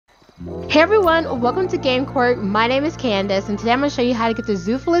Hey everyone, welcome to GameQuirk. My name is Candace, and today I'm going to show you how to get the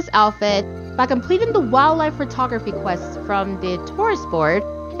Zoophilist outfit by completing the wildlife photography quest from the tourist board.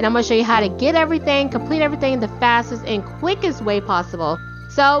 And I'm going to show you how to get everything, complete everything the fastest and quickest way possible.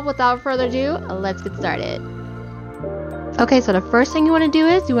 So without further ado, let's get started. Okay, so the first thing you want to do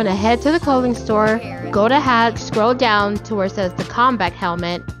is you want to head to the clothing store, go to hat, scroll down to where it says the combat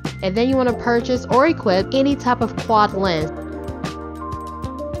helmet, and then you want to purchase or equip any type of quad lens.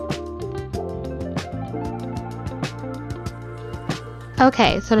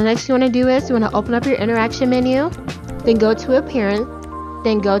 Okay, so the next thing you want to do is you want to open up your interaction menu, then go to appearance,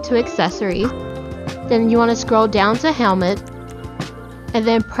 then go to accessories, then you want to scroll down to helmet, and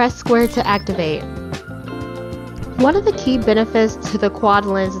then press square to activate. One of the key benefits to the quad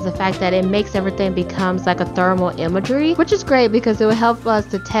lens is the fact that it makes everything becomes like a thermal imagery, which is great because it will help us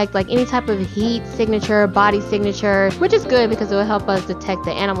detect like any type of heat signature, body signature, which is good because it will help us detect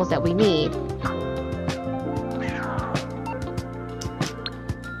the animals that we need.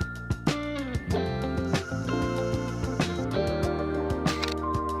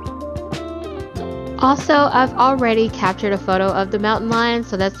 Also, I've already captured a photo of the mountain lion,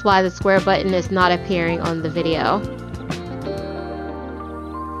 so that's why the square button is not appearing on the video.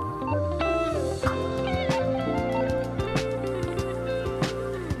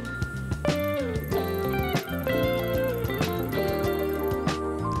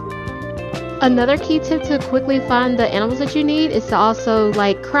 Another key tip to quickly find the animals that you need is to also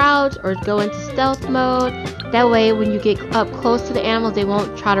like crouch or go into stealth mode. That way when you get up close to the animals, they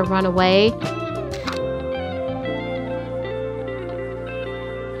won't try to run away.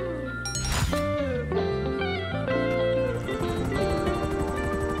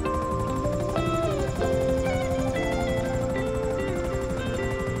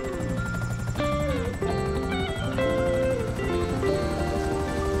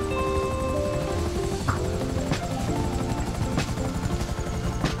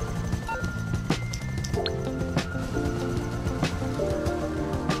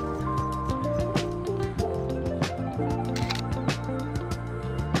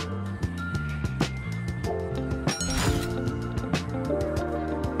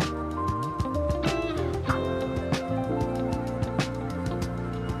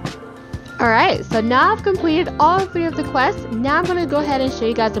 Alright, so now I've completed all 3 of the quests. Now I'm going to go ahead and show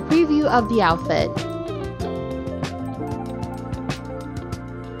you guys a preview of the outfit.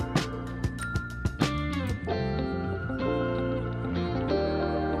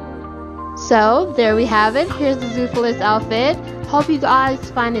 So there we have it. Here's the Zoophilist outfit. Hope you guys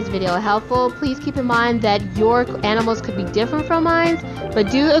find this video helpful. Please keep in mind that your animals could be different from mine,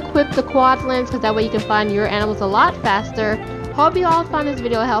 but do equip the quad lens because that way you can find your animals a lot faster. Hope you all found this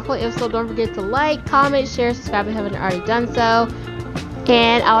video helpful. If so, don't forget to like, comment, share, subscribe if you haven't already done so.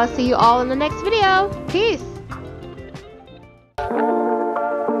 And I will see you all in the next video. Peace!